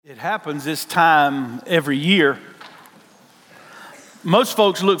It happens this time every year. Most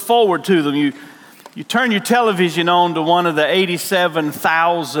folks look forward to them. You turn your television on to one of the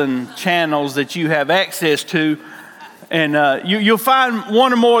 87,000 channels that you have access to, and you'll find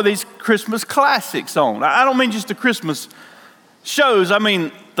one or more of these Christmas classics on. I don't mean just the Christmas shows, I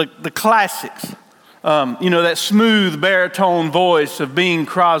mean the classics. That smooth baritone voice of Bing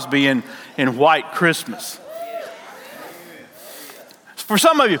Crosby in White Christmas. For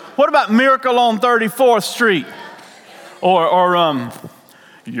some of you, what about Miracle on 34th Street? Or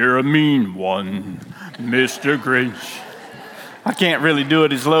You're a Mean One, Mr. Grinch. I can't really do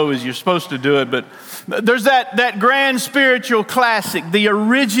it as low as you're supposed to do it, but there's that grand spiritual classic, the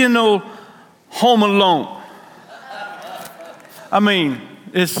original Home Alone. I mean,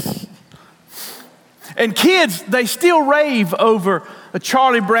 and kids, they still rave over a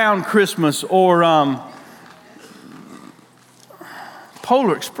Charlie Brown Christmas or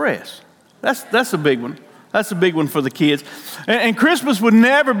Polar Express. That's a big one. That's a big one for the kids. And Christmas would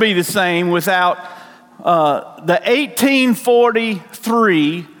never be the same without the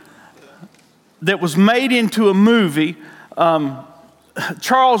 1843 that was made into a movie,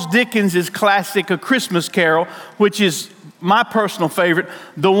 Charles Dickens' classic A Christmas Carol, which is my personal favorite,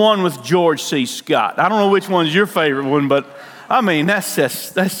 the one with George C. Scott. I don't know which one's your favorite one, but I mean, that's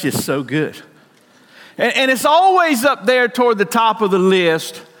just so good. And it's always up there toward the top of the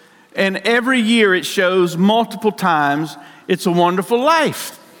list. And every year it shows multiple times, It's a Wonderful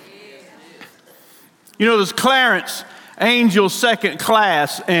Life. You know, there's Clarence, Angel Second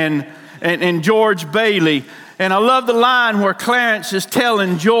Class, and George Bailey. And I love the line where Clarence is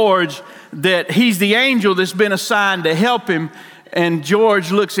telling George that he's the angel that's been assigned to help him. And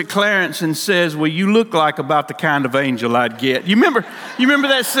George looks at Clarence and says, well, you look like about the kind of angel I'd get. You remember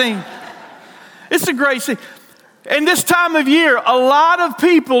that scene? It's a great scene. And this time of year, a lot of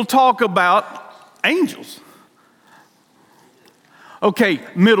people talk about angels. Okay,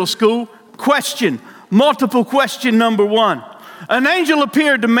 middle school, multiple question number one. An angel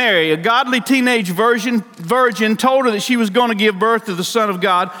appeared to Mary, a godly teenage virgin, told her that she was going to give birth to the Son of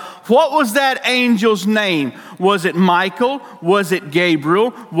God. What was that angel's name? Was it Michael? Was it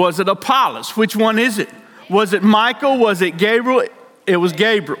Gabriel? Was it Apollos? Which one is it? Was it Michael? Was it Gabriel? It was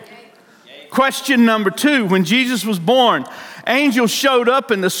Gabriel. Question number two, when Jesus was born, angels showed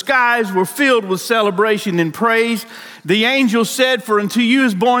up and the skies were filled with celebration and praise. The angel said, for unto you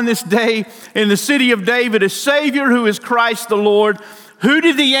is born this day in the city of David a Savior who is Christ the Lord. Who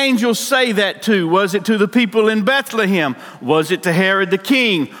did the angel say that to? Was it to the people in Bethlehem? Was it to Herod the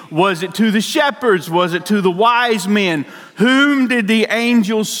king? Was it to the shepherds? Was it to the wise men? Whom did the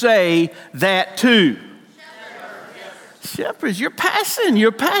angel say that to? Shepherds, you're passing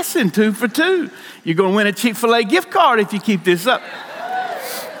 2 for 2. You're going to win a Chick-fil-A gift card if you keep this up.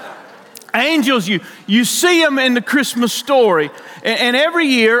 Angels, you see them in the Christmas story. And every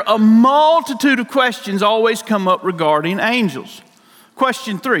year, a multitude of questions always come up regarding angels.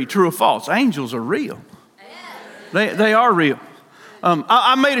 Question 3, true or false? Angels are real. They are real.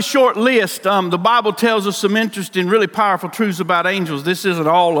 I made a short list. The Bible tells us some interesting, really powerful truths about angels. This isn't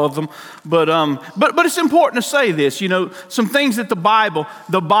all of them, but it's important to say this. You know, some things that the Bible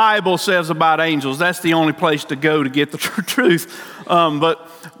says about angels. That's the only place to go to get the truth. But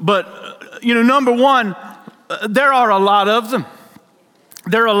number one, there are a lot of them.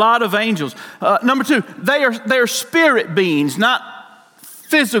 There are a lot of angels. Number 2, they are spirit beings, not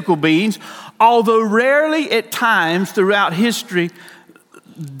physical beings. Although rarely at times throughout history,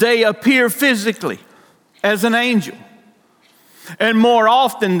 they appear physically as an angel. And more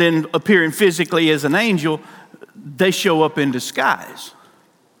often than appearing physically as an angel, they show up in disguise.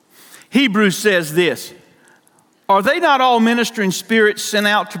 Hebrews says this, are they not all ministering spirits sent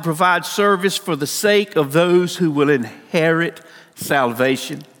out to provide service for the sake of those who will inherit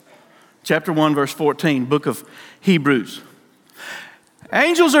salvation? Chapter 1, verse 14, book of Hebrews.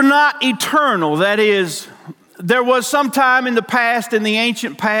 Angels are not eternal. That is, there was some time in the past, in the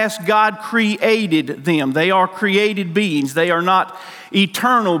ancient past, God created them. They are created beings. They are not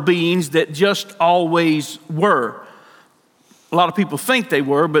eternal beings that just always were. A lot of people think they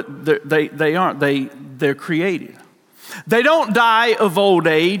were, but they aren't. They're created. They don't die of old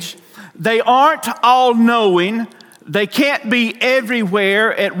age. They aren't all-knowing. They can't be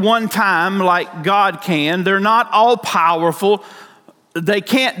everywhere at one time like God can. They're not all-powerful. They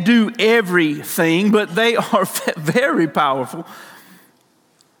can't do everything, but they are very powerful.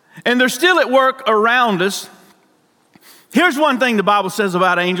 And they're still at work around us. Here's one thing the Bible says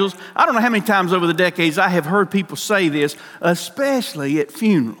about angels. I don't know how many times over the decades I have heard people say this, especially at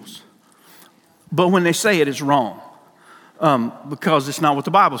funerals. But when they say it, it's wrong. because it's not what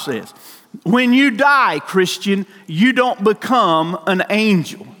the Bible says. When you die, Christian, you don't become an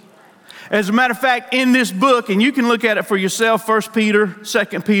angel. As a matter of fact, in this book, and you can look at it for yourself, 1 Peter,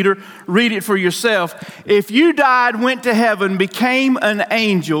 2 Peter, read it for yourself. If you died, went to heaven, became an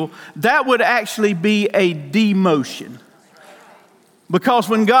angel, that would actually be a demotion. Because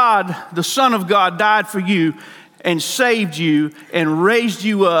when God, the Son of God, died for you and saved you and raised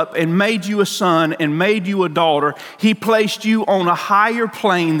you up and made you a son and made you a daughter, he placed you on a higher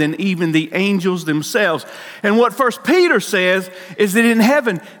plane than even the angels themselves. And what 1 Peter says is that in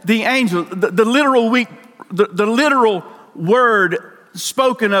heaven, the angel, the literal word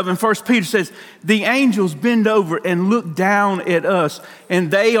spoken of in 1 Peter says, the angels bend over and look down at us, and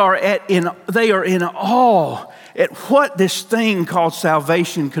they are in awe at what this thing called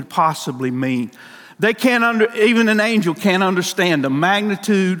salvation could possibly mean. They even an angel can't understand the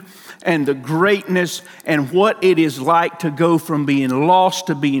magnitude and the greatness and what it is like to go from being lost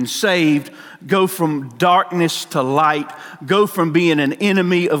to being saved, go from darkness to light, go from being an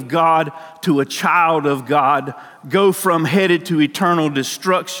enemy of God to a child of God, go from headed to eternal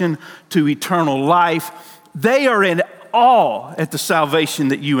destruction to eternal life. They are in awe at the salvation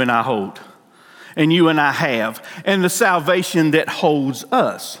that you and I hold, and you and I have, and the salvation that holds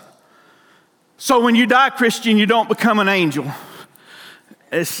us. So when you die, Christian, you don't become an angel.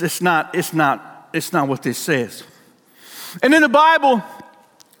 It's not what this says. And in the Bible,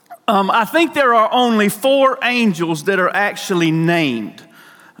 I think there are only 4 angels that are actually named.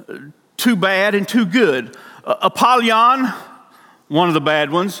 2 bad and 2 good. Apollyon, one of the bad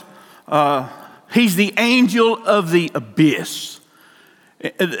ones, he's the angel of the abyss.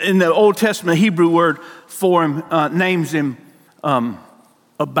 In the Old Testament, Hebrew word for him names him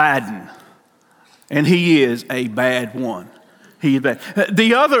Abaddon. And he is a bad one. He is bad.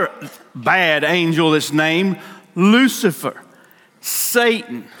 The other bad angel is named Lucifer,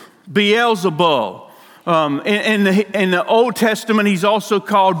 Satan, Beelzebub. In the Old Testament, he's also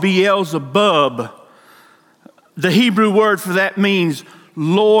called Beelzebub. The Hebrew word for that means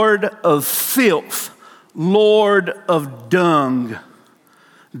Lord of filth, Lord of dung.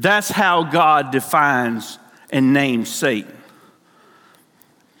 That's how God defines and names Satan.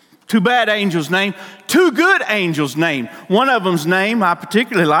 2 bad angels named, 2 good angels named. One of them's name I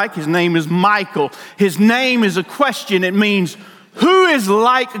particularly like. His name is Michael. His name is a question. It means, who is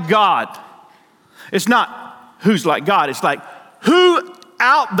like God? It's not who's like God. It's like, who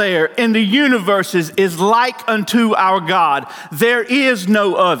out there in the universe is like unto our God? There is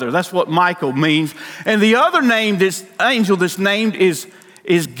no other. That's what Michael means. And the other name, this angel that's named is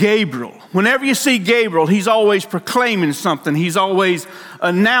Gabriel. Whenever you see Gabriel, he's always proclaiming something. He's always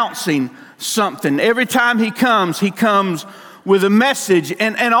announcing something. Every time he comes with a message.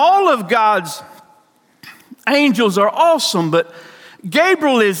 And all of God's angels are awesome, but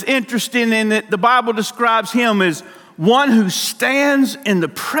Gabriel is interesting in that the Bible describes him as one who stands in the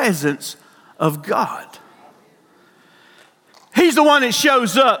presence of God. He's the one that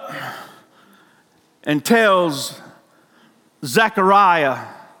shows up and tells Zechariah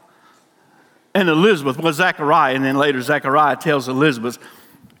and Elizabeth, well, Zechariah, and then later Zechariah tells Elizabeth,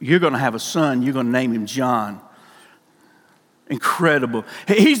 you're going to have a son, you're going to name him John. Incredible.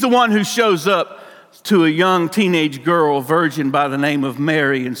 He's the one who shows up to a young teenage girl, virgin by the name of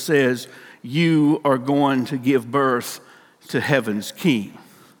Mary, and says, you are going to give birth to heaven's king.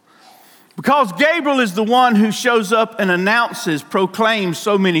 Because Gabriel is the one who shows up and announces, proclaims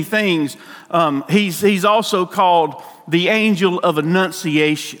so many things, he's also called the angel of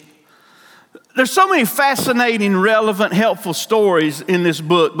annunciation. There's so many fascinating, relevant, helpful stories in this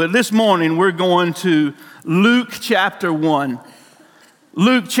book, but this morning we're going to Luke chapter 1.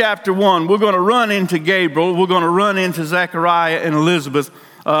 Luke chapter 1. We're going to run into Gabriel. We're going to run into Zechariah and Elizabeth.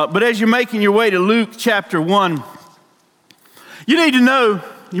 But as you're making your way to Luke chapter 1, you need to know,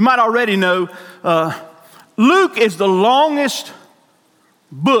 you might already know, Luke is the longest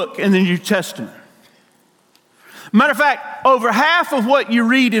book in the New Testament. Matter of fact, over half of what you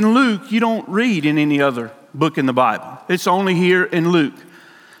read in Luke, you don't read in any other book in the Bible. It's only here in Luke.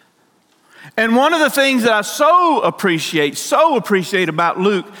 And one of the things that I so appreciate about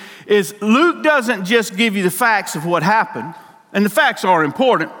Luke is Luke doesn't just give you the facts of what happened, and the facts are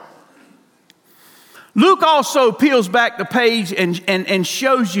important. Luke also peels back the page and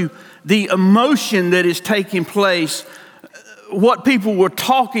shows you the emotion that is taking place, what people were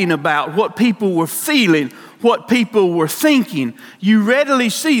talking about, what people were feeling, what people were thinking. You readily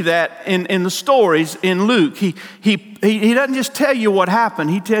see that in the stories in Luke. He doesn't just tell you what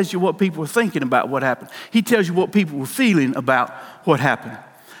happened. He tells you what people were thinking about what happened. He tells you what people were feeling about what happened.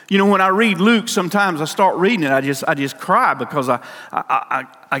 You know, when I read Luke, sometimes I start reading it, I just cry because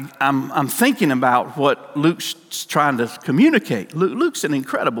I'm thinking about what Luke's trying to communicate. Luke's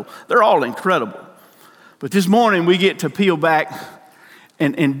they're all incredible. But this morning we get to peel back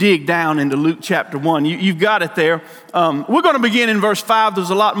and dig down into Luke chapter 1. You've got it there. We're going to begin in verse 5. There's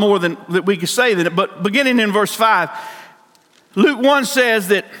a lot more that we could say than it, but beginning in verse 5, Luke 1 says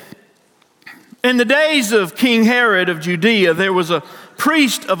that in the days of King Herod of Judea, there was a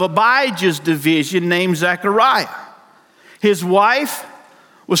priest of Abijah's division named Zechariah. His wife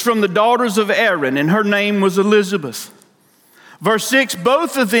was from the daughters of Aaron, and her name was Elizabeth. Verse 6,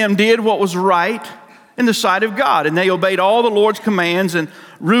 both of them did what was right in the sight of God, and they obeyed all the Lord's commands and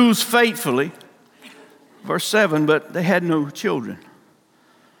rules faithfully. Verse 7, but they had no children,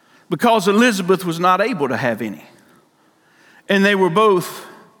 because Elizabeth was not able to have any, and they were both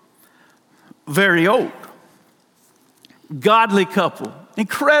very old. Godly couple,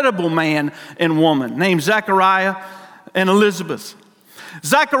 incredible man and woman named Zechariah and Elizabeth.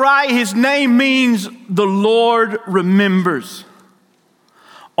 Zechariah, his name means the Lord remembers.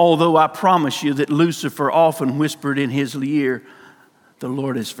 Although I promise you that Lucifer often whispered in his ear, the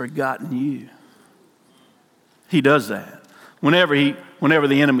Lord has forgotten you. He does that. Whenever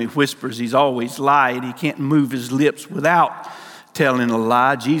the enemy whispers, he's always lied. He can't move his lips without telling a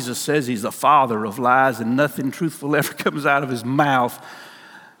lie. Jesus says he's the father of lies and nothing truthful ever comes out of his mouth.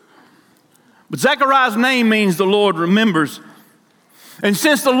 But Zechariah's name means the Lord remembers. And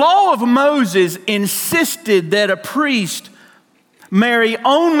since the law of Moses insisted that a priest marry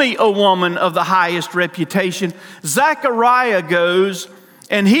only a woman of the highest reputation, Zechariah goes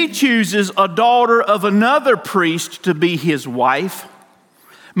and he chooses a daughter of another priest to be his wife.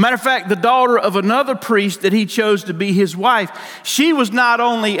 Matter of fact, the daughter of another priest that he chose to be his wife, she was not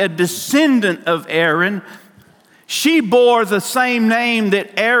only a descendant of Aaron, she bore the same name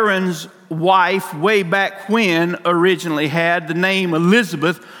that Aaron's wife way back when originally had, the name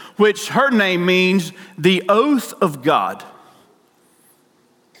Elizabeth, which her name means the oath of God.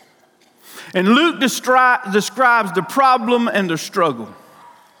 And Luke describes the problem and the struggle.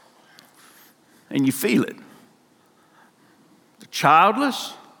 And you feel it. They're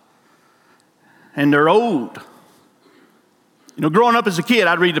childless and they're old. You know, growing up as a kid,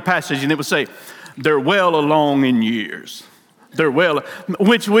 I'd read the passage and it would say, they're well along in years.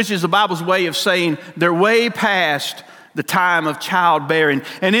 Which is the Bible's way of saying they're way past the time of childbearing.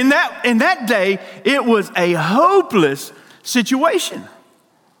 And in that day, it was a hopeless situation.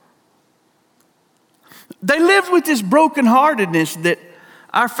 They lived with this brokenheartedness that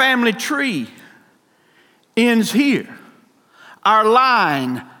our family tree ends here. Our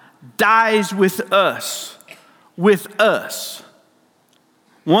line dies with us.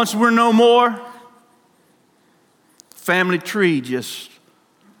 Once we're no more, family tree just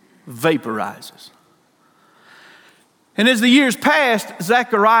vaporizes. And as the years passed,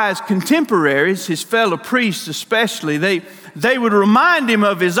 Zechariah's contemporaries, his fellow priests especially, they would remind him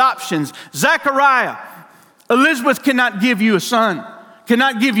of his options. Zechariah, Elizabeth cannot give you a son,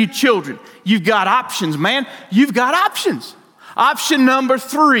 cannot give you children. You've got options, man. You've got options. Option number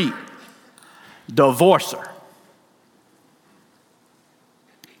 3, divorce her.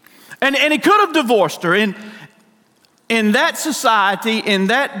 And he could have divorced her. In that society, in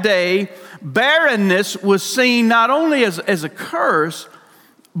that day, barrenness was seen not only as a curse,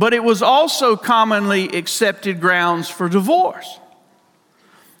 but it was also commonly accepted grounds for divorce.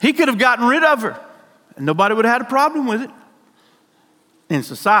 He could have gotten rid of her, and nobody would have had a problem with it. In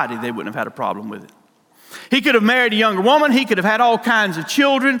society, they wouldn't have had a problem with it. He could have married a younger woman. He could have had all kinds of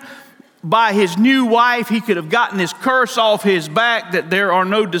children. By his new wife, he could have gotten this curse off his back that there are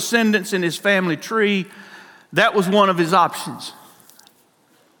no descendants in his family tree. That was one of his options.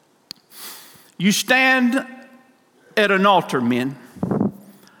 You stand at an altar, men,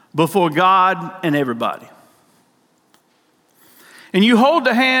 before God and everybody. And you hold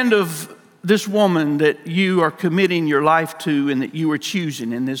the hand of this woman that you are committing your life to and that you are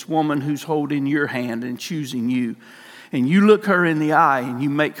choosing, and this woman who's holding your hand and choosing you. And you look her in the eye and you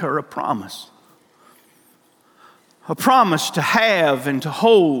make her a promise. A promise to have and to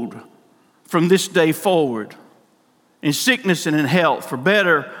hold from this day forward. In sickness and in health, for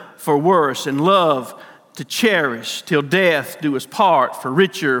better, for worse, in love to cherish till death do us part, for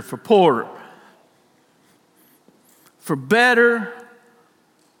richer, for poorer. For better,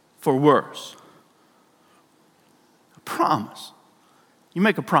 for worse. A promise. You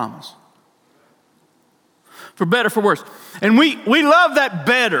make a promise. For better, for worse. And we love that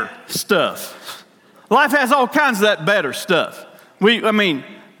better stuff. Life has all kinds of that better stuff.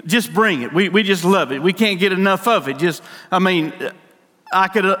 Just bring it. We just love it. We can't get enough of it. I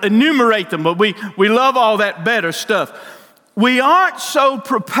could enumerate them, but we love all that better stuff. We aren't so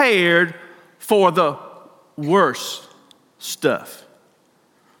prepared for the worst stuff.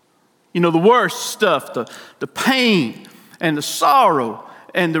 You know, the worst stuff, the pain and the sorrow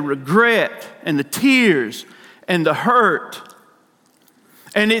and the regret and the tears and the hurt.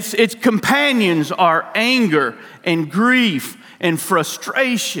 And its companions are anger and grief and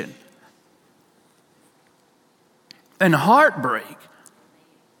frustration and heartbreak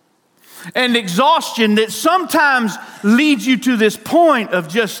and exhaustion that sometimes leads you to this point of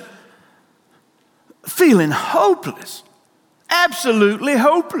just feeling hopeless, absolutely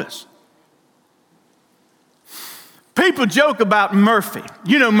hopeless. People joke about Murphy.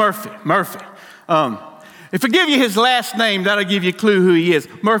 You know Murphy. If I give you his last name, that'll give you a clue who he is.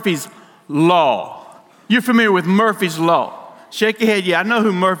 Murphy's Law. You're familiar with Murphy's Law. Shake your head. Yeah, I know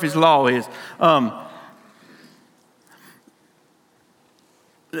who Murphy's Law is.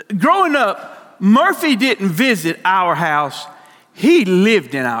 Growing up, Murphy didn't visit our house. He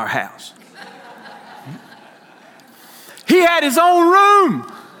lived in our house. He had his own room.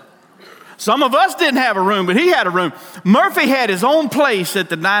 Some of us didn't have a room, but he had a room. Murphy had his own place at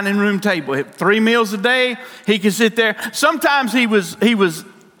the dining room table. 3 meals a day, he could sit there. Sometimes he was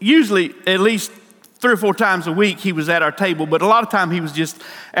usually at least 3 or 4 times a week he was at our table, but a lot of time he was just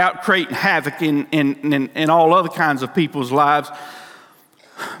out creating havoc in all other kinds of people's lives.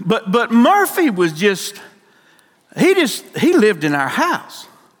 But Murphy was he lived in our house.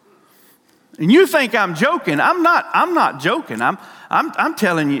 And you think I'm joking. I'm not joking. I'm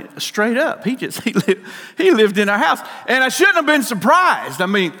telling you straight up. He lived in our house. And I shouldn't have been surprised. I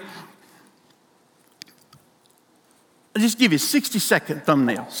mean, I'll just give you a 60-second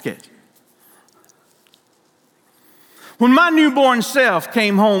thumbnail sketch. When my newborn self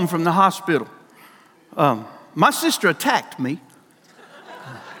came home from the hospital, my sister attacked me.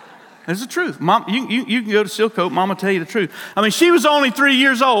 That's the truth. Mom, you can go to Silcoat. Mom will tell you the truth. I mean, she was only 3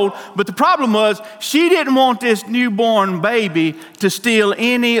 years old, but the problem was she didn't want this newborn baby to steal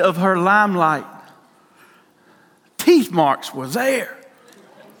any of her limelight. Teeth marks were there.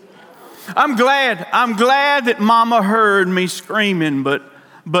 I'm glad that Mama heard me screaming, but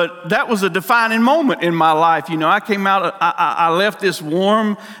that was a defining moment in my life. You know, I came out, I left this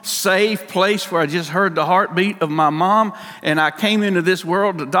warm, safe place where I just heard the heartbeat of my mom, and I came into this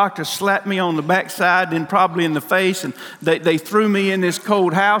world. The doctor slapped me on the backside, then probably in the face, and they threw me in this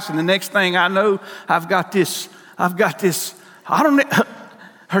cold house, and the next thing I know, I've got this, I don't know,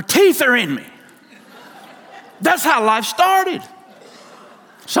 her teeth are in me. That's how life started.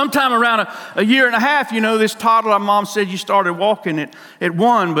 Sometime around a year and a half, you know, this toddler, Mom said you started walking at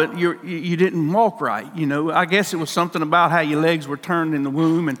 1, but you didn't walk right. You know, I guess it was something about how your legs were turned in the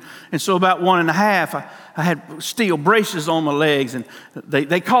womb. And so about 1 and a half, I had steel braces on my legs, and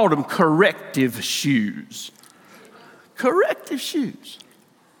they called them corrective shoes. Corrective shoes.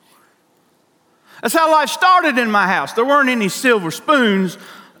 That's how life started in my house. There weren't any silver spoons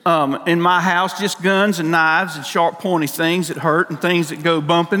in my house, just guns and knives and sharp pointy things that hurt and things that go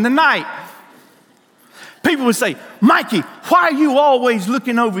bump in the night. People would say, Mikey, why are you always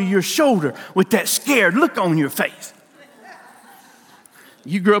looking over your shoulder with that scared look on your face?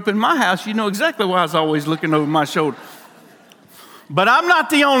 You grew up in my house, you know exactly why I was always looking over my shoulder. But I'm not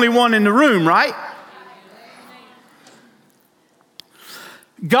the only one in the room, right?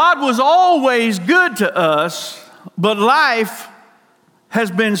 God was always good to us, but life has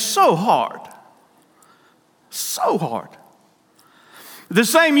been so hard. So hard. The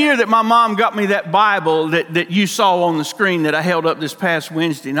same year that my mom got me that Bible that you saw on the screen that I held up this past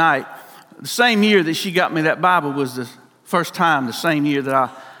Wednesday night, the same year that she got me that Bible was the first time, the same year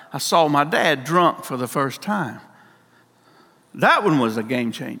that I saw my dad drunk for the first time. That one was a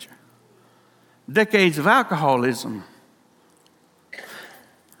game changer. Decades of alcoholism.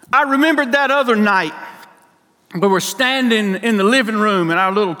 I remembered that other night where we're standing in the living room in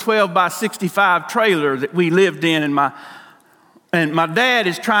our little 12 by 65 trailer that we lived in, and my dad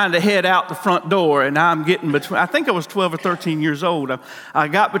is trying to head out the front door, and I'm getting between, I think I was 12 or 13 years old. I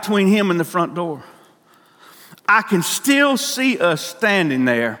got between him and the front door. I can still see us standing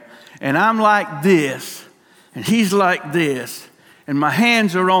there, and I'm like this, and he's like this, and my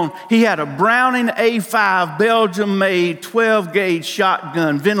hands are on. He had a Browning A5 Belgium-made 12-gauge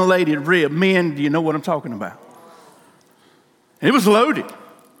shotgun, ventilated rib. Men, do you know what I'm talking about? It was loaded.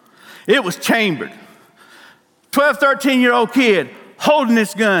 It was chambered. 12, 13-year-old kid holding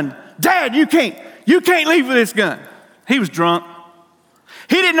this gun. Dad, you can't leave with this gun. He was drunk.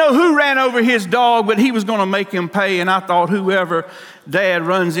 He didn't know who ran over his dog, but he was going to make him pay. And I thought whoever Dad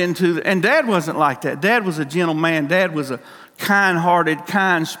runs into, and Dad wasn't like that. Dad was a gentle man. Dad was a kind-hearted,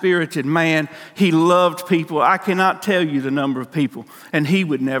 kind-spirited man. He loved people. I cannot tell you the number of people, and he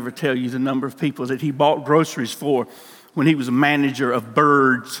would never tell you the number of people that he bought groceries for when he was a manager of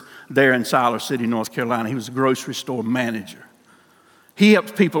Birds there in Siler City, North Carolina. He was a grocery store manager. He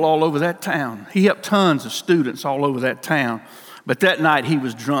helped people all over that town. He helped tons of students all over that town. But that night he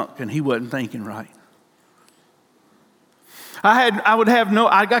was drunk and he wasn't thinking right. I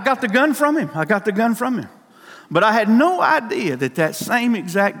got the gun from him. But I had no idea that same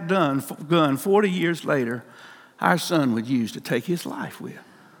exact gun 40 years later, our son would use to take his life with.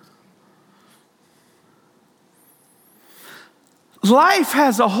 Life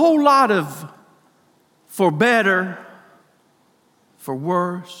has a whole lot of for better, for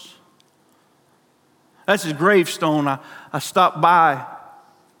worse. That's his gravestone. I stopped by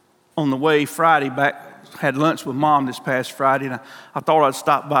on the way Friday back, had lunch with Mom this past Friday, and I thought I'd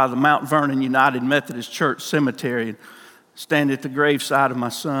stop by the Mount Vernon United Methodist Church cemetery and stand at the graveside of my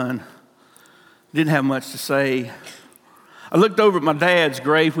son. Didn't have much to say. I looked over at my dad's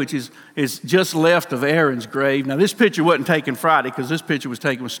grave, which is just left of Aaron's grave. Now, this picture wasn't taken Friday because this picture was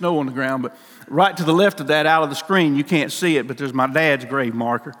taken with snow on the ground, but right to the left of that, out of the screen, you can't see it, but there's my dad's grave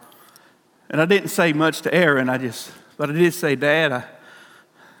marker. And I didn't say much to Aaron, but I did say, Dad,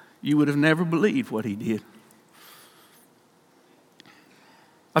 you would have never believed what he did.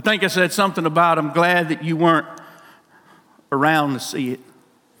 I think I said something about, I'm glad that you weren't around to see it.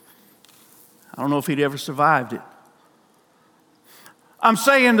 I don't know if he'd ever survived it. I'm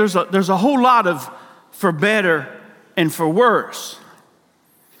saying there's a whole lot of for better and for worse.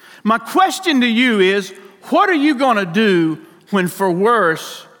 My question to you is, what are you going to do when for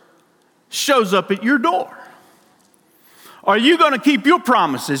worse shows up at your door? Are you going to keep your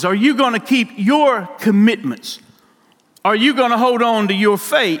promises? Are you going to keep your commitments? Are you going to hold on to your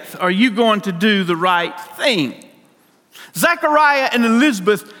faith? Are you going to do the right thing? Zechariah and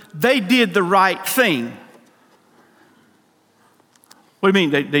Elizabeth, they did the right thing. What do you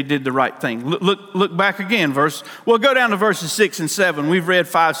mean they did the right thing? Look back again, go down to verses 6 and 7. We've read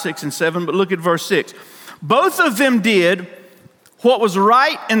 5, 6, and 7, but look at verse 6. Both of them did what was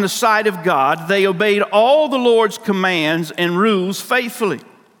right in the sight of God. They obeyed all the Lord's commands and rules faithfully.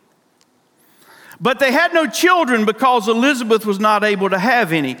 But they had no children because Elizabeth was not able to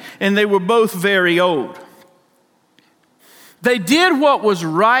have any, and they were both very old. They did what was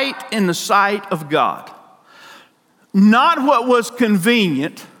right in the sight of God, not what was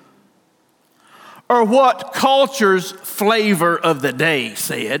convenient or what culture's flavor of the day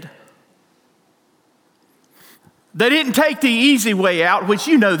said. They didn't take the easy way out, which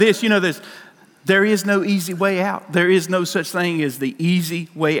you know this. There is no easy way out. There is no such thing as the easy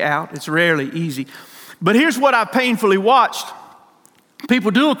way out. It's rarely easy. But here's what I painfully watched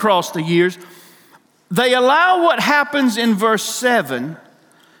people do across the years. They allow what happens in verse 7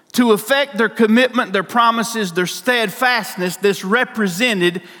 to affect their commitment, their promises, their steadfastness that's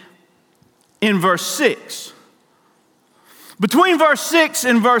represented in verse 6. Between verse 6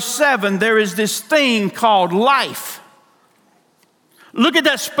 and verse 7, there is this thing called life. Look at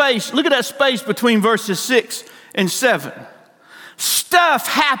that space. Look at that space between verses 6 and 7. Stuff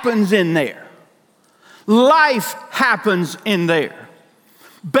happens in there. Life happens in there.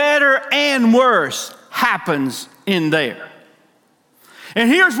 Better and worse happens in there. And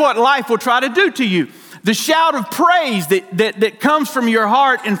here's what life will try to do to you. The shout of praise that comes from your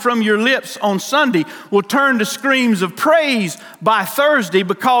heart and from your lips on Sunday will turn to screams of praise by Thursday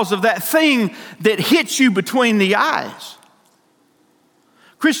because of that thing that hits you between the eyes.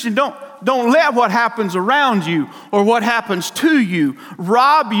 Christian, don't let what happens around you or what happens to you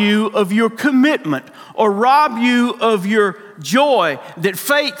rob you of your commitment or rob you of your joy that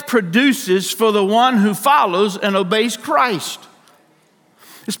faith produces for the one who follows and obeys Christ.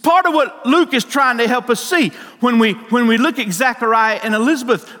 It's part of what Luke is trying to help us see. When we look at Zechariah and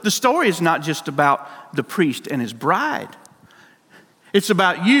Elizabeth, the story is not just about the priest and his bride. It's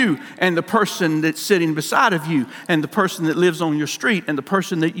about you and the person that's sitting beside of you and the person that lives on your street and the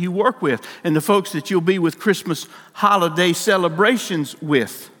person that you work with and the folks that you'll be with Christmas holiday celebrations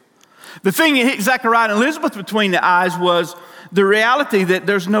with. The thing that hit Zechariah and Elizabeth between the eyes was the reality that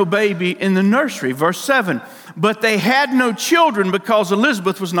there's no baby in the nursery. Verse 7, but they had no children because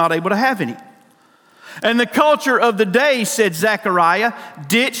Elizabeth was not able to have any. And the culture of the day, said Zechariah,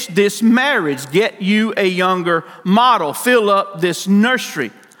 ditch this marriage, get you a younger model, fill up this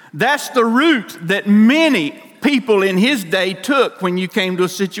nursery. That's the route that many people in his day took when you came to a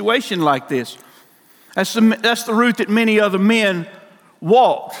situation like this. That's the route that many other men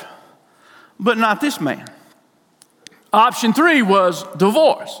walked, but not this man. Option 3 was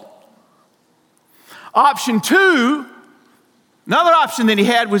divorce. Option 2, another option that he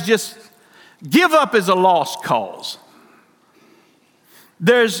had was just give up as a lost cause.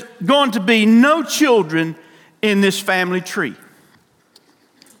 There's going to be no children in this family tree.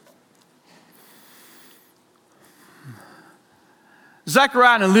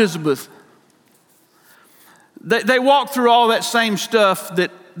 Zechariah and Elizabeth, they walked through all that same stuff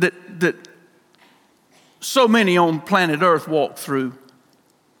that so many on planet Earth walk through.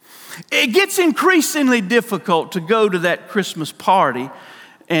 It gets increasingly difficult to go to that Christmas party,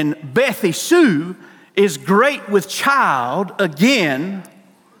 and Bethy Sue is great with child again,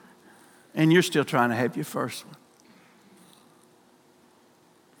 and you're still trying to have your first one.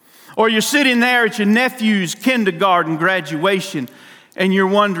 Or you're sitting there at your nephew's kindergarten graduation, and you're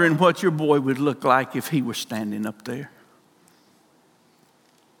wondering what your boy would look like if he were standing up there.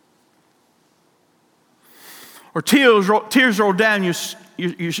 Or tears roll down your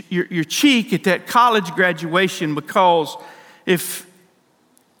cheek at that college graduation because if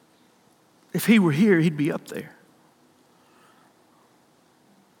he were here, he'd be up there.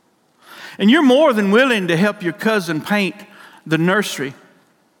 And you're more than willing to help your cousin paint the nursery,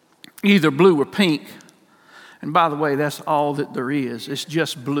 either blue or pink. And by the way, that's all that there is. It's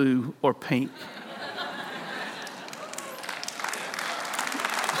just blue or pink.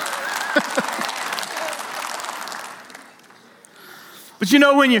 But you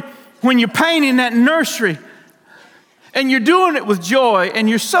know, when you're painting that nursery and you're doing it with joy and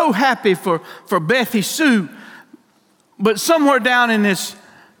you're so happy for Bethy Sue, but somewhere down in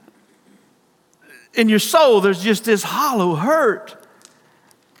your soul, there's just this hollow hurt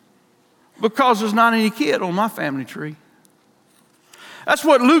because there's not any kid on my family tree. That's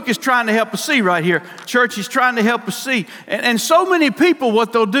what Luke is trying to help us see right here. Church, he's trying to help us see. And so many people,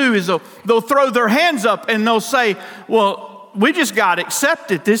 what they'll do is they'll throw their hands up and they'll say, well, we just got to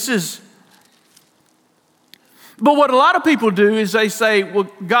accept it. But what a lot of people do is they say, well,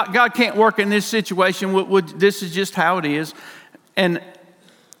 God can't work in this situation. This is just how it is. And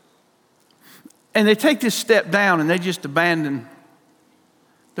they take this step down and they just abandon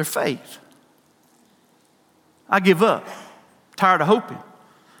their faith. I give up. I'm tired of hoping.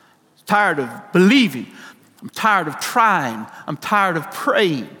 I'm tired of believing. I'm tired of trying. I'm tired of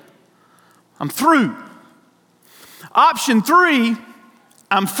praying. I'm through. Option 3,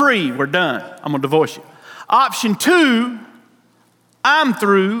 I'm free. We're done. I'm going to divorce you. Option 2, I'm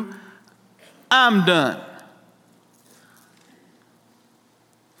through. I'm done.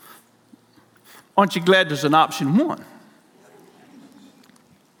 Aren't you glad there's an option 1?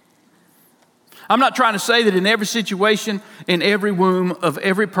 I'm not trying to say that in every situation, in every womb of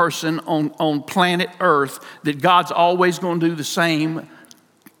every person on planet Earth, that God's always going to do the same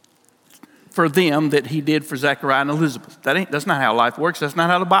for them that he did for Zechariah and Elizabeth. That's not how life works. That's not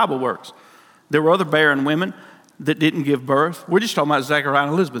how the Bible works. There were other barren women that didn't give birth. We're just talking about Zechariah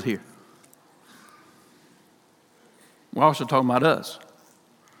and Elizabeth here. We're also talking about us.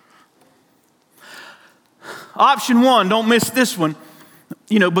 Option 1, don't miss this one,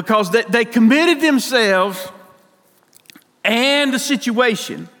 because they committed themselves and the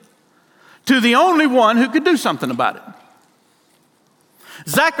situation to the only one who could do something about it.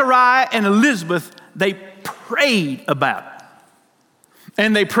 Zechariah and Elizabeth, they prayed about it.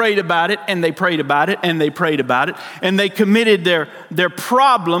 And they prayed about it, and they prayed about it, and they prayed about it. And they committed their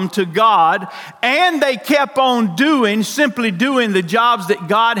problem to God. And they kept on simply doing the jobs that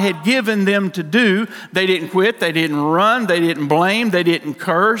God had given them to do. They didn't quit. They didn't run. They didn't blame. They didn't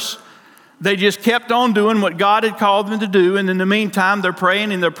curse. They just kept on doing what God had called them to do. And in the meantime, they're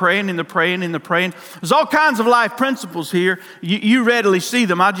praying and they're praying and they're praying and they're praying. There's all kinds of life principles here. You readily see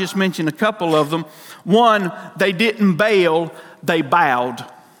them. I just mentioned a couple of them. One, they didn't bail, they bowed.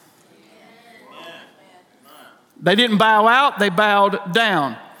 They didn't bow out, they bowed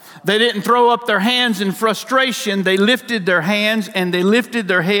down. They didn't throw up their hands in frustration. They lifted their hands and they lifted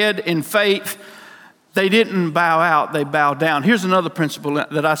their head in faith. They didn't bow out, they bowed down. Here's another principle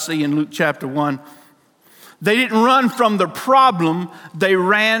that I see in Luke chapter 1. They didn't run from the problem, they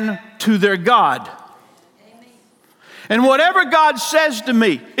ran to their God. Amen. And whatever God says to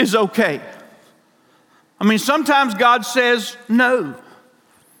me is okay. Sometimes God says no.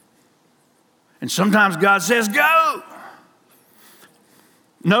 And sometimes God says go.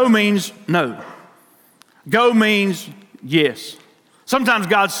 No means no. Go means yes. Sometimes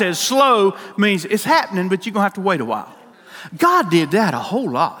God says slow means it's happening, but you're going to have to wait a while. God did that a whole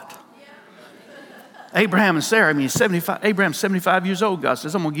lot. Abraham and Sarah, Abraham's 75 years old. God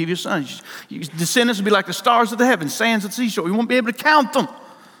says, I'm going to give you a son. Your descendants will be like the stars of the heavens, sands of the seashore. You won't be able to count them.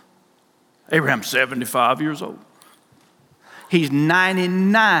 Abraham's 75 years old. He's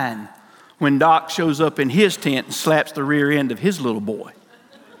 99 when Doc shows up in his tent and slaps the rear end of his little boy.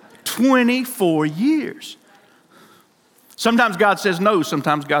 24 years. Sometimes God says no,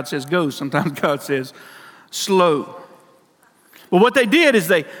 sometimes God says go, sometimes God says slow. Well, what they did is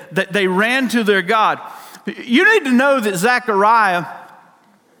they ran to their God. You need to know that Zechariah,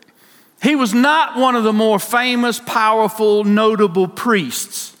 he was not one of the more famous, powerful, notable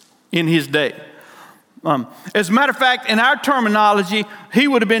priests in his day. As a matter of fact, in our terminology, he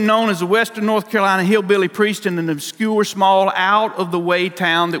would have been known as a Western North Carolina hillbilly priest in an obscure, small, out-of-the-way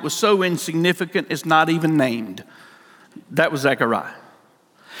town that was so insignificant it's not even named. That was Zechariah.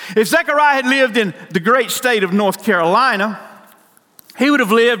 If Zechariah had lived in the great state of North Carolina, he would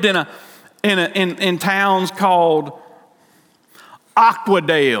have lived in towns called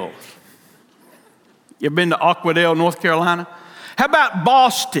Aquadale. You ever been to Aquadale, North Carolina? How about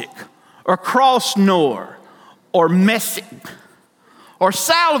Bostick or Crossnore or Messick or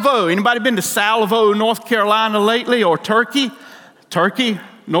Salvo? Anybody been to Salvo, North Carolina lately? Or Turkey,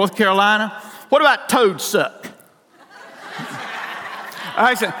 North Carolina? What about Toadsuck?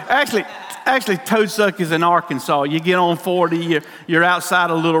 Actually, Toadsuck is in Arkansas. You get on 40, you're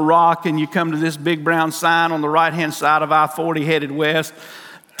outside of Little Rock, and you come to this big brown sign on the right-hand side of I-40 headed west.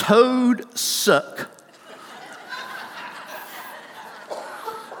 Toadsuck.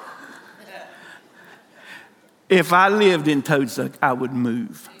 If I lived in Toadsuck, I would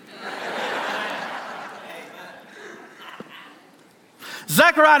move.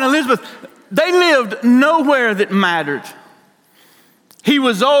 Zechariah and Elizabeth, they lived nowhere that mattered. He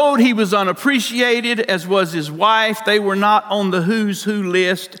was old, he was unappreciated, as was his wife. They were not on the who's who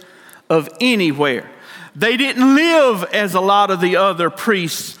list of anywhere. They didn't live as a lot of the other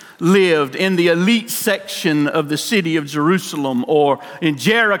priests lived in the elite section of the city of Jerusalem or in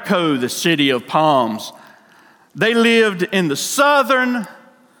Jericho, the city of palms. They lived in the southern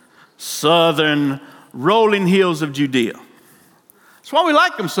rolling hills of Judea. That's why we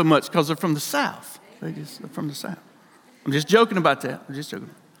like them so much, because they're from the south. They're from the south. I'm just joking about that. I'm just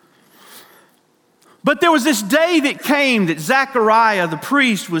joking. But there was this day that came that Zechariah, the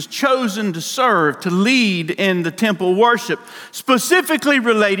priest, was chosen to serve, to lead in the temple worship, specifically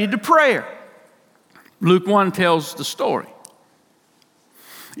related to prayer. Luke 1 tells the story.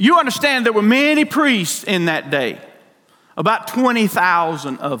 You understand there were many priests in that day, about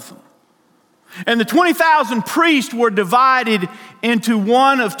 20,000 of them. And the 20,000 priests were divided into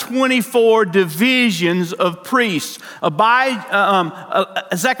one of 24 divisions of priests.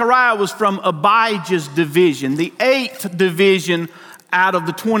 Zechariah was from Abijah's division, the 8th division out of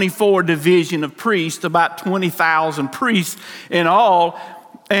the 24 division of priests, about 20,000 priests in all.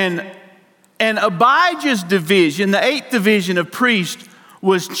 And Abijah's division, the 8th division of priests,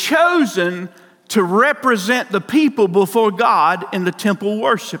 was chosen to represent the people before God in the temple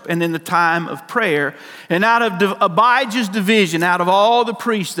worship and in the time of prayer. And out of Abijah's division, out of all the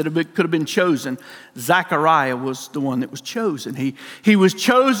priests that could have been chosen, Zechariah was the one that was chosen. He was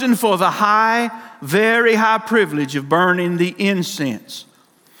chosen for the very high privilege of burning the incense,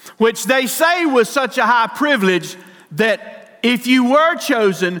 which they say was such a high privilege that if you were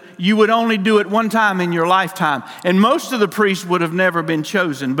chosen, you would only do it one time in your lifetime. And most of the priests would have never been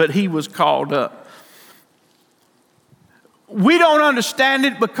chosen, but he was called up. We don't understand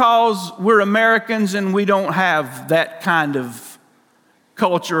it because we're Americans and we don't have that kind of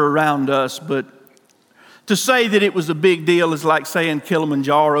culture around us. But to say that it was a big deal is like saying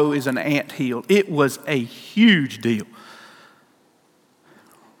Kilimanjaro is an anthill. It was a huge deal.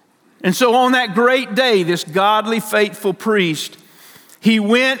 And so on that great day, this godly, faithful priest, he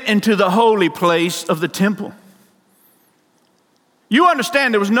went into the holy place of the temple. You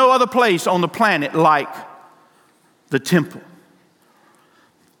understand there was no other place on the planet like the temple.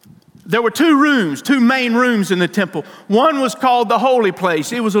 There were two main rooms in the temple. One was called the holy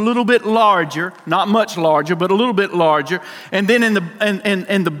place. It was a little bit larger, not much larger, but a little bit larger. And then in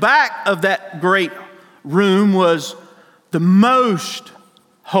the back of that great room was the most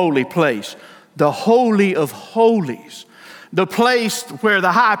holy place, the Holy of Holies, the place where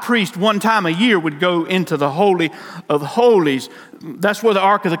the high priest one time a year would go into the Holy of Holies. That's where the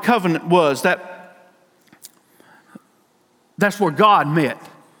Ark of the Covenant was. That's where God met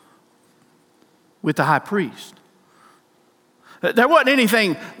with the high priest. There wasn't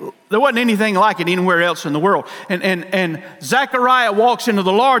anything like it anywhere else in the world. And Zechariah walks into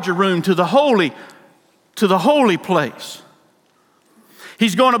the larger room to the holy place.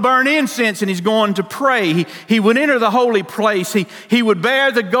 He's going to burn incense and he's going to pray. He would enter the holy place. He would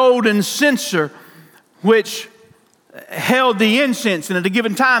bear the golden censer, which held the incense. And at a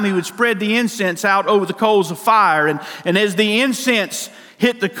given time, he would spread the incense out over the coals of fire. And as the incense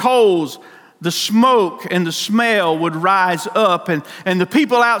hit the coals, the smoke and the smell would rise up. And the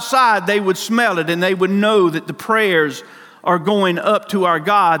people outside, they would smell it and they would know that the prayers are going up to our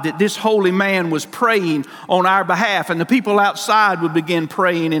God, that this holy man was praying on our behalf. And the people outside would begin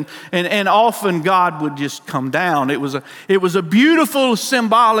praying, and often God would just come down. It was a beautiful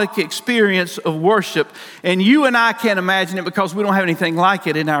symbolic experience of worship. And you and I can't imagine it because we don't have anything like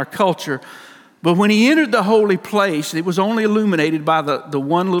it in our culture. But when he entered the holy place, it was only illuminated by the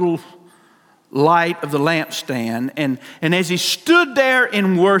one little light of the lampstand, and as he stood there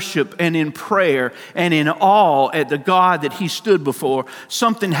in worship and in prayer and in awe at the God that he stood before,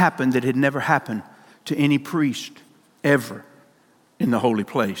 something happened that had never happened to any priest ever in the holy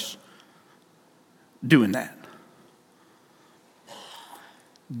place doing that.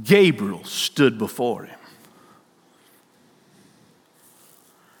 Gabriel stood before him.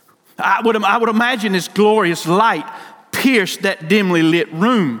 I would imagine this glorious light pierced that dimly lit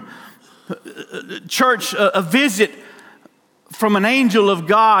room. Church, a visit from an angel of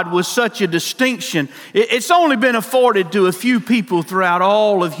God was such a distinction. It's only been afforded to a few people throughout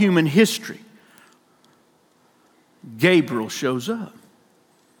all of human history. Gabriel shows up.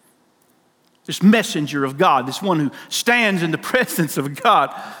 This messenger of God, this one who stands in the presence of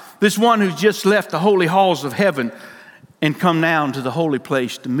God, this one who's just left the holy halls of heaven and come down to the holy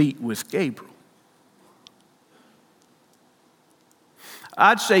place to meet with Gabriel.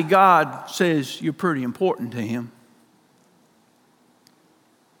 I'd say God says you're pretty important to him.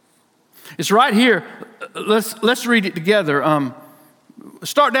 It's right here. Let's read it together.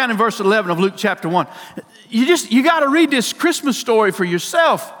 Start down in verse 11 of Luke chapter 1. You got to read this Christmas story for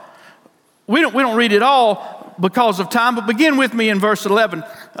yourself. We don't read it all because of time, but begin with me in verse 11.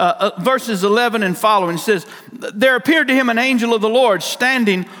 Verses 11 and following. It says, there appeared to him an angel of the Lord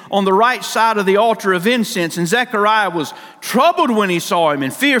standing on the right side of the altar of incense. And Zechariah was troubled when he saw him,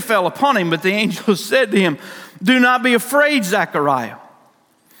 and fear fell upon him. But the angel said to him, do not be afraid, Zechariah,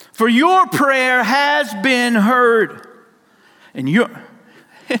 for your prayer has been heard. And isn't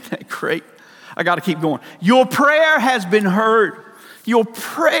that great? I got to keep going. Your prayer has been heard. Your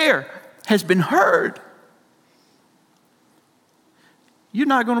prayer has been heard. You're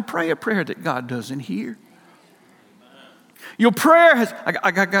not going to pray a prayer that God doesn't hear. Your prayer has,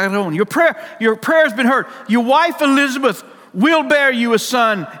 I got it on. Your prayer has been heard. Your wife Elizabeth will bear you a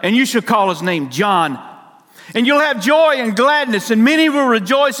son, and you shall call his name John. And you'll have joy and gladness, and many will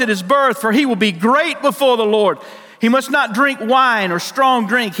rejoice at his birth, for he will be great before the Lord. He must not drink wine or strong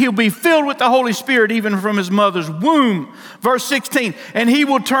drink. He'll be filled with the Holy Spirit even from his mother's womb. Verse 16, and he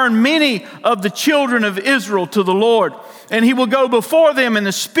will turn many of the children of Israel to the Lord. And he will go before them in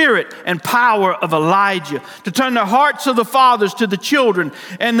the spirit and power of Elijah, to turn the hearts of the fathers to the children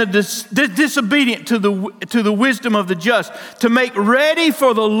and the disobedient to the wisdom of the just, to make ready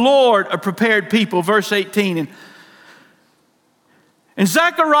for the Lord a prepared people. Verse 18, and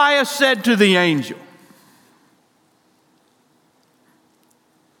Zechariah said to the angel,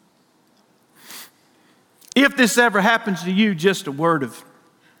 if this ever happens to you, just a word of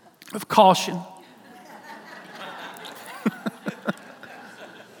caution.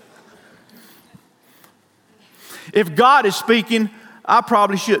 If God is speaking, I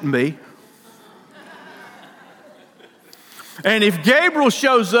probably shouldn't be. And if Gabriel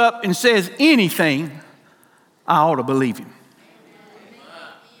shows up and says anything, I ought to believe him.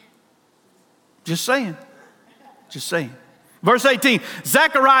 Just saying. Just saying. Verse 18,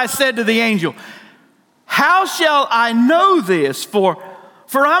 Zechariah said to the angel, how shall I know this? For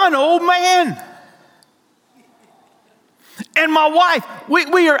I'm an old man. And my wife,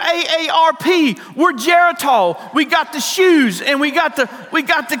 we are AARP. We're Geritol. We got the shoes, and we got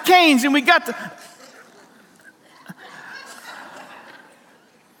the canes, and we got the.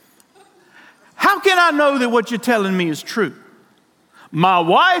 How can I know that what you're telling me is true? My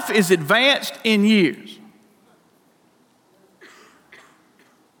wife is advanced in years.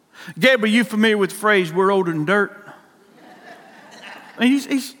 Gabriel, you familiar with the phrase, we're older than dirt? I mean,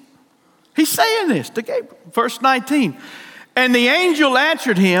 he's saying this to Gabriel. Verse 19. And the angel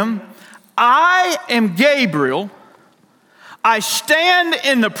answered him, I am Gabriel. I stand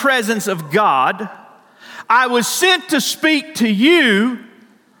in the presence of God. I was sent to speak to you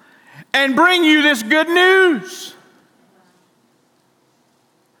and bring you this good news.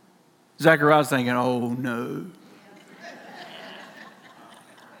 Zechariah's thinking, oh no.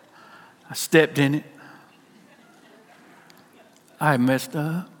 I stepped in it. I messed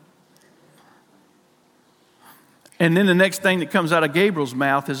up. And then the next thing that comes out of Gabriel's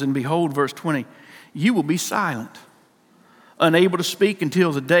mouth is, and behold, verse 20, you will be silent, unable to speak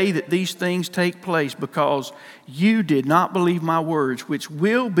until the day that these things take place, because you did not believe my words, which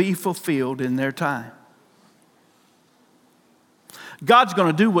will be fulfilled in their time. God's going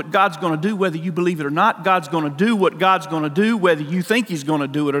to do what God's going to do whether you believe it or not. God's going to do what God's going to do whether you think he's going to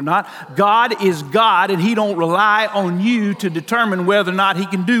do it or not. God is God, and he don't rely on you to determine whether or not he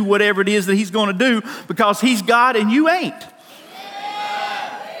can do whatever it is that he's going to do, because he's God and you ain't.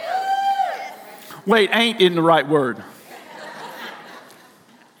 Wait, ain't isn't the right word.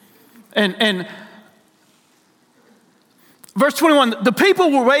 And verse 21, the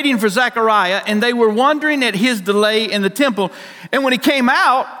people were waiting for Zechariah, and they were wondering at his delay in the temple. And when he came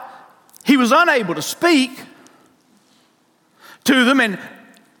out, he was unable to speak to them.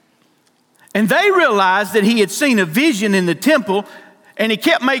 And they realized that he had seen a vision in the temple, and he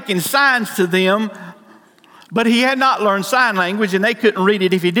kept making signs to them, but he had not learned sign language, and they couldn't read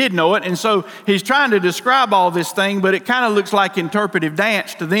it if he did know it. And so he's trying to describe all this thing, but it kind of looks like interpretive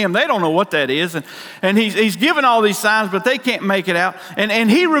dance to them. They don't know what that is. And he's given all these signs, but they can't make it out.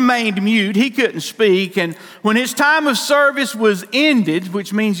 And he remained mute. He couldn't speak. And when his time of service was ended,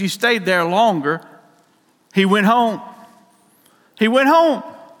 which means he stayed there longer, he went home. He went home.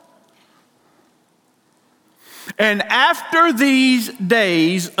 And after these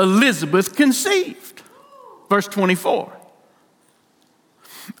days, Elizabeth conceived. Verse 24.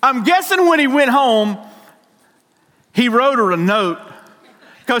 I'm guessing when he went home, he wrote her a note,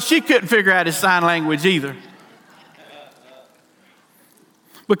 because she couldn't figure out his sign language either.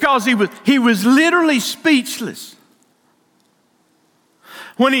 Because he was literally speechless.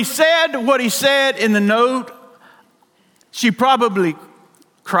 When he said what he said in the note, she probably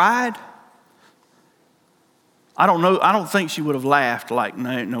cried. I don't know. I don't think she would have laughed like, no,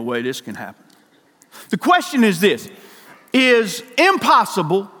 ain't no way this can happen. The question is this: is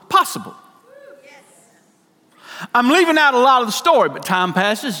impossible possible? Yes. I'm leaving out a lot of the story, but time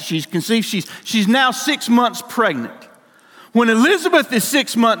passes. She's conceived. She's now 6 months pregnant. When Elizabeth is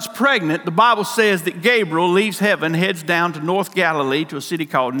 6 months pregnant, the Bible says that Gabriel leaves heaven, heads down to North Galilee to a city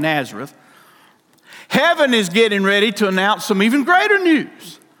called Nazareth. Heaven is getting ready to announce some even greater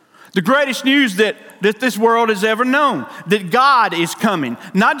news. The greatest news that this world has ever known. That God is coming,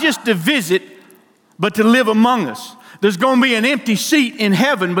 not just to visit, but to live among us. There's going to be an empty seat in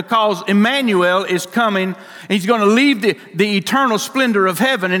heaven because Emmanuel is coming. He's going to leave the eternal splendor of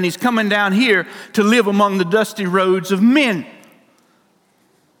heaven, and he's coming down here to live among the dusty roads of men.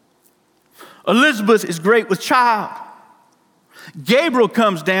 Elizabeth is great with child. Gabriel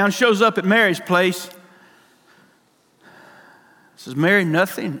comes down, shows up at Mary's place. Says, Mary,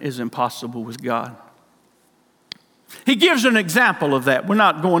 nothing is impossible with God. He gives an example of that. We're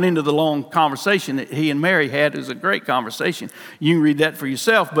not going into the long conversation that he and Mary had. It was a great conversation. You can read that for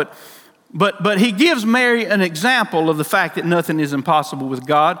yourself. But he gives Mary an example of the fact that nothing is impossible with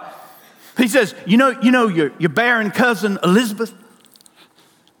God. He says, you know your barren cousin Elizabeth?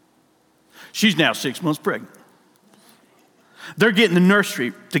 She's now 6 months pregnant. They're getting the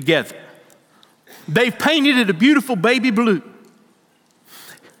nursery together. They've painted it a beautiful baby blue.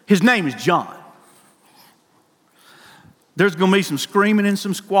 His name is John. There's going to be some screaming and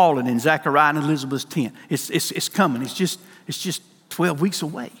some squalling in Zechariah and Elizabeth's tent. It's coming. It's just 12 weeks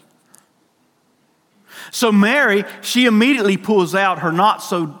away. So Mary, she immediately pulls out her not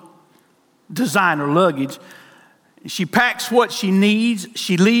so designer luggage. She packs what she needs.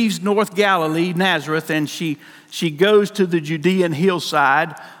 She leaves North Galilee, Nazareth, and she goes to the Judean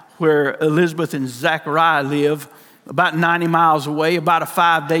hillside where Elizabeth and Zechariah live, about 90 miles away, about a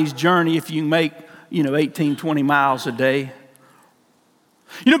 5 days journey if you make 18, 20 miles a day.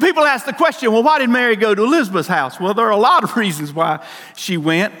 People ask the question, well, why did Mary go to Elizabeth's house? Well, there are a lot of reasons why she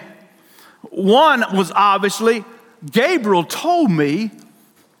went. One was obviously, Gabriel told me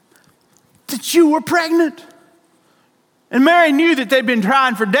that you were pregnant. And Mary knew that they'd been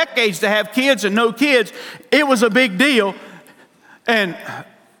trying for decades to have kids and no kids. It was a big deal. And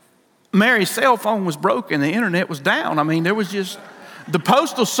Mary's cell phone was broken. The internet was down. I mean, there was just... The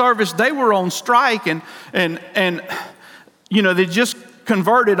postal service, they were on strike, and they just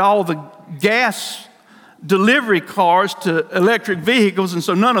converted all the gas delivery cars to electric vehicles, and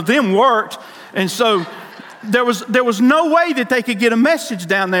so none of them worked. And so there was no way that they could get a message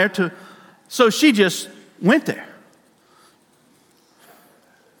down there so she just went there.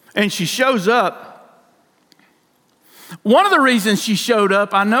 And she shows up. One of the reasons she showed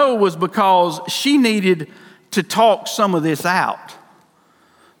up, I know, was because she needed to talk some of this out.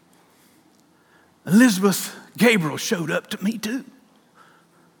 Elizabeth, Gabriel showed up to me too.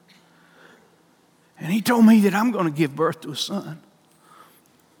 And he told me that I'm going to give birth to a son.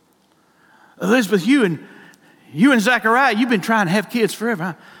 Elizabeth, you and Zechariah, you've been trying to have kids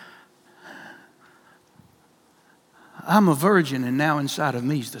forever. I'm a virgin, and now inside of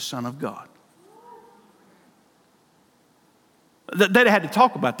me is the Son of God. They had to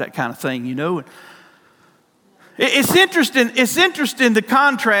talk about that kind of thing, you know. It's interesting the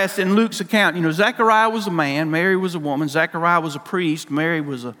contrast in Luke's account. You know, Zechariah was a man, Mary was a woman. Zechariah was a priest, Mary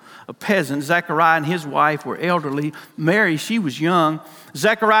was a peasant. Zechariah and his wife were elderly. Mary, she was young.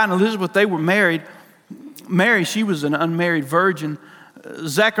 Zechariah and Elizabeth, they were married. Mary, she was an unmarried virgin.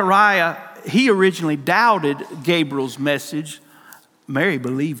 Zechariah, he originally doubted Gabriel's message. Mary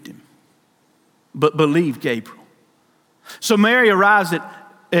believed him, but believed Gabriel. So Mary arrives at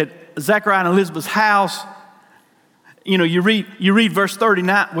Zechariah and Elizabeth's house. You know, you read verse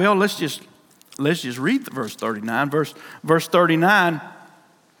 39. Well, let's just read verse 39. Verse 39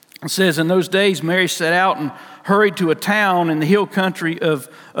 says, in those days Mary set out and hurried to a town in the hill country of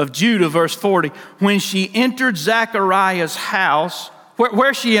Judah. Verse 40. When she entered Zechariah's house,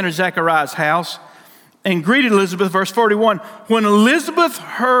 where she entered Zechariah's house, and greeted Elizabeth. Verse 41. When Elizabeth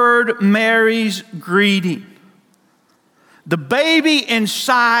heard Mary's greeting, the baby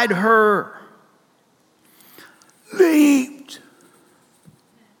inside her leaped.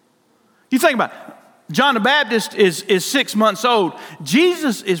 You think about it. John the Baptist is 6 months old.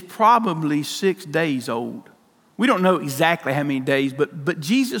 Jesus is probably 6 days old. We don't know exactly how many days, but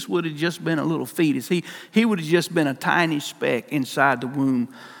Jesus would have just been a little fetus. He would have just been a tiny speck inside the womb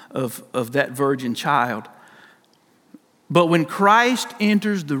of that virgin child. But when Christ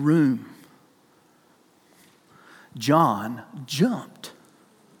enters the room, John jumped.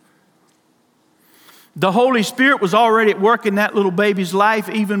 The Holy Spirit was already at work in that little baby's life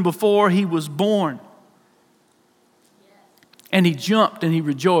even before he was born. And he jumped and he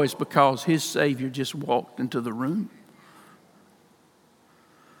rejoiced because his Savior just walked into the room.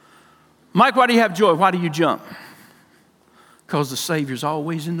 Mike, why do you have joy? Why do you jump? Because the Savior's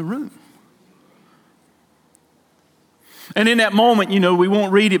always in the room. And in that moment, you know, we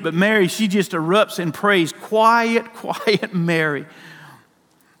won't read it, but Mary, she just erupts in praise. Quiet, quiet Mary.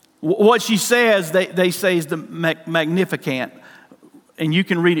 What she says, they say is the Magnificat. And you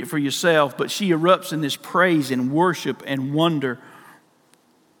can read it for yourself, but she erupts in this praise and worship and wonder.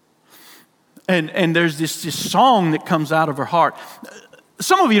 And there's this song that comes out of her heart.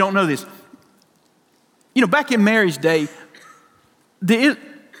 Some of you don't know this. You know, back in Mary's day,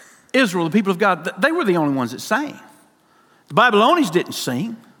 Israel, the people of God, they were the only ones that sang. The Babylonians didn't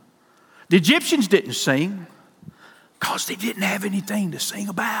sing. The Egyptians didn't sing because they didn't have anything to sing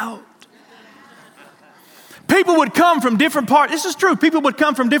about. People would come from different parts. This is true. People would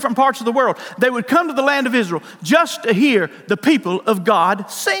come from different parts of the world. They would come to the land of Israel just to hear the people of God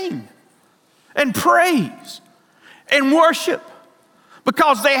sing and praise and worship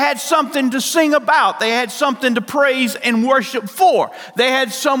because they had something to sing about. They had something to praise and worship for. They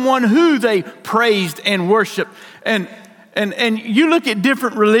had someone who they praised and worshiped. And you look at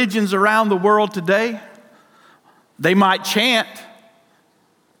different religions around the world today, they might chant.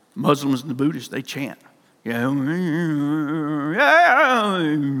 Muslims and the Buddhists, they chant. But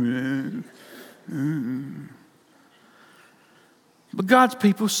God's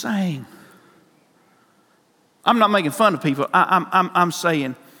people sang. I'm not making fun of people. I'm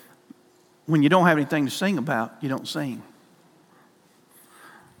saying when you don't have anything to sing about, you don't sing.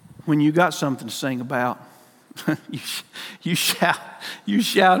 When you got something to sing about, you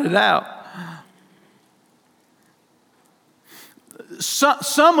shout it out.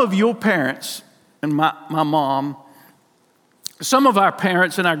 Some of your parents and my mom, some of our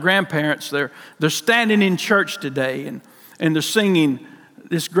parents and our grandparents, they're standing in church today and they're singing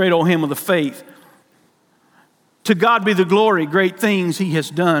this great old hymn of the faith. To God be the glory, great things he has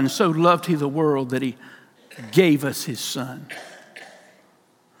done. So loved he the world that he gave us his son,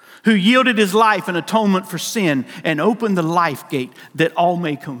 who yielded his life in atonement for sin and opened the life gate that all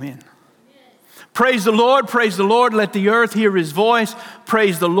may come in. Praise the Lord, let the earth hear his voice.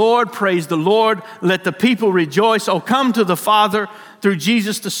 Praise the Lord, let the people rejoice. Oh, come to the Father through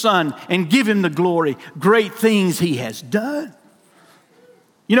Jesus the Son and give him the glory. Great things he has done.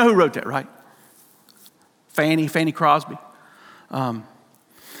 You know who wrote that, right? Fanny Crosby.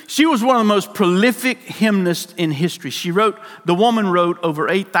 She was one of the most prolific hymnists in history. The woman wrote over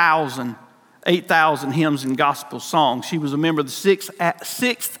 8,000 hymns and gospel songs. She was a member of the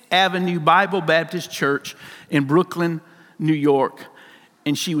 6th Avenue Bible Baptist Church in Brooklyn, New York,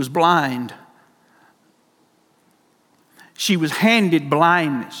 and she was blind. She was handed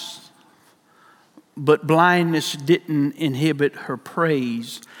blindness, but blindness didn't inhibit her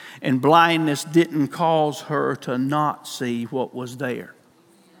praise, and blindness didn't cause her to not see what was there.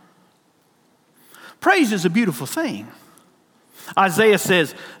 Praise is a beautiful thing. Isaiah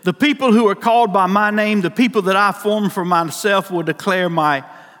says, the people who are called by my name, the people that I formed for myself, will declare my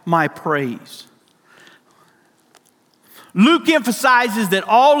praise. Luke emphasizes that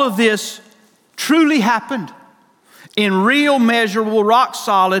all of this truly happened in real, measurable,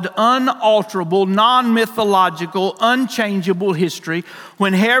 rock-solid, unalterable, non-mythological, unchangeable history.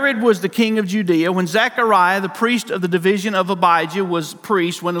 When Herod was the king of Judea, when Zechariah, the priest of the division of Abijah, was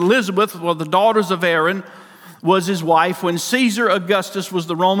priest, when Elizabeth, well, the daughters of Aaron, was his wife, when Caesar Augustus was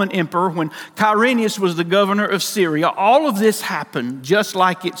the Roman emperor, when Quirinius was the governor of Syria, all of this happened just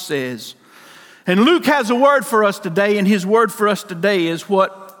like it says. And Luke has a word for us today, and his word for us today is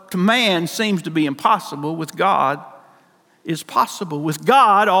what to man seems to be impossible, with God is possible. With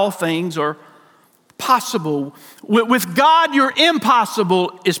God, all things are possible. With God, your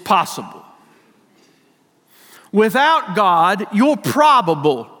impossible is possible. Without God, your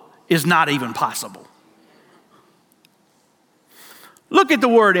probable is not even possible. Look at the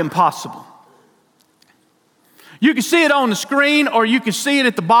word impossible. You can see it on the screen, or you can see it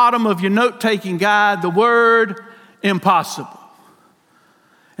at the bottom of your note-taking guide, the word impossible.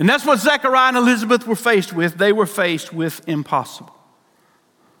 And that's what Zechariah and Elizabeth were faced with. They were faced with impossible.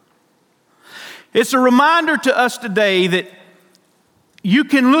 It's a reminder to us today that you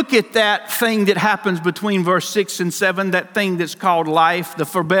can look at that thing that happens between verse 6 and 7, that thing that's called life, the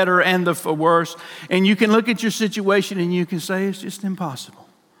for better and the for worse, and you can look at your situation and you can say, it's just impossible.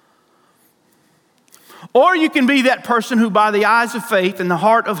 Or you can be that person who, by the eyes of faith and the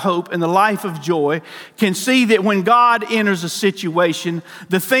heart of hope and the life of joy, can see that when God enters a situation,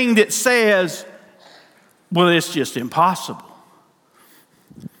 the thing that says, well, it's just impossible,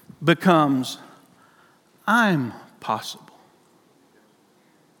 becomes, I'm possible.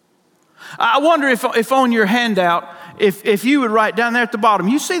 I wonder if on your handout, if you would write down there at the bottom,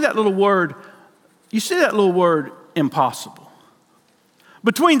 you see that little word impossible.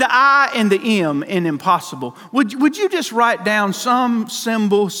 Between the I and the M in impossible, would you just write down some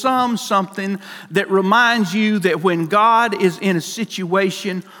symbol, something that reminds you that when God is in a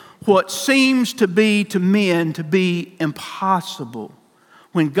situation, what seems to be to men to be impossible,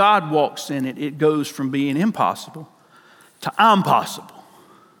 when God walks in it, it goes from being impossible to I'm possible.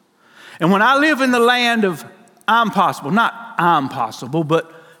 And when I live in the land of I'm possible, not I'm possible,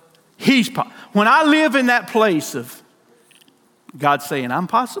 but He's possible. When I live in that place of God saying, I'm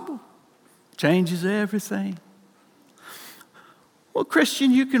possible, changes everything. Well,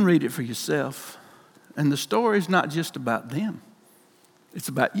 Christian, you can read it for yourself. And the story is not just about them. It's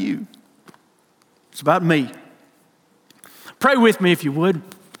about you. It's about me. Pray with me if you would.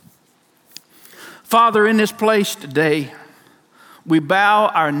 Father, in this place today, we bow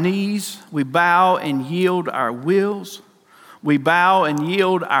our knees, we bow and yield our wills. We bow and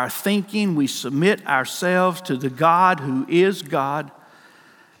yield our thinking. We submit ourselves to the God,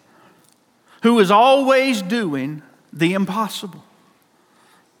 who is always doing the impossible.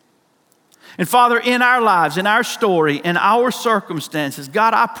 And Father, in our lives, in our story, in our circumstances,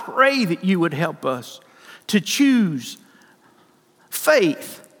 God, I pray that you would help us to choose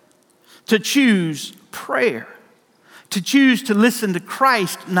faith, to choose prayer, to choose to listen to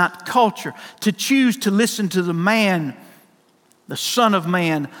Christ, not culture, to choose to listen to the man, the Son of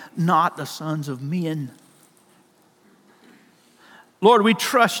Man, not the sons of men. Lord, we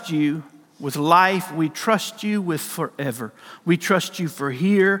trust you with life. We trust you with forever. We trust you for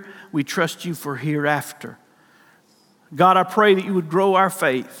here. We trust you for hereafter. God, I pray that you would grow our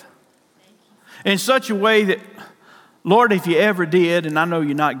faith in such a way that, Lord, if you ever did, and I know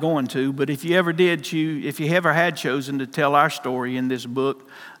you're not going to, but if you ever did choose, if you ever had chosen to tell our story in this book,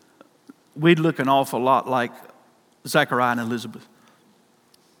 we'd look an awful lot like Zechariah and Elizabeth.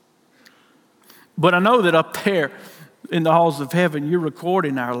 But I know that up there in the halls of heaven, you're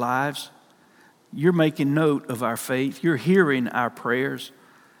recording our lives. You're making note of our faith. You're hearing our prayers.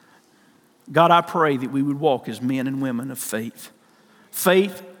 God, I pray that we would walk as men and women of faith.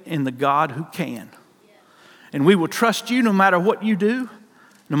 Faith in the God who can. And we will trust you no matter what you do,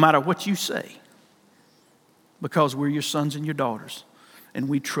 no matter what you say, because we're your sons and your daughters, and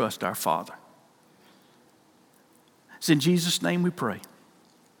we trust our Father. It's in Jesus' name we pray.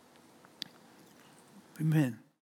 Amen.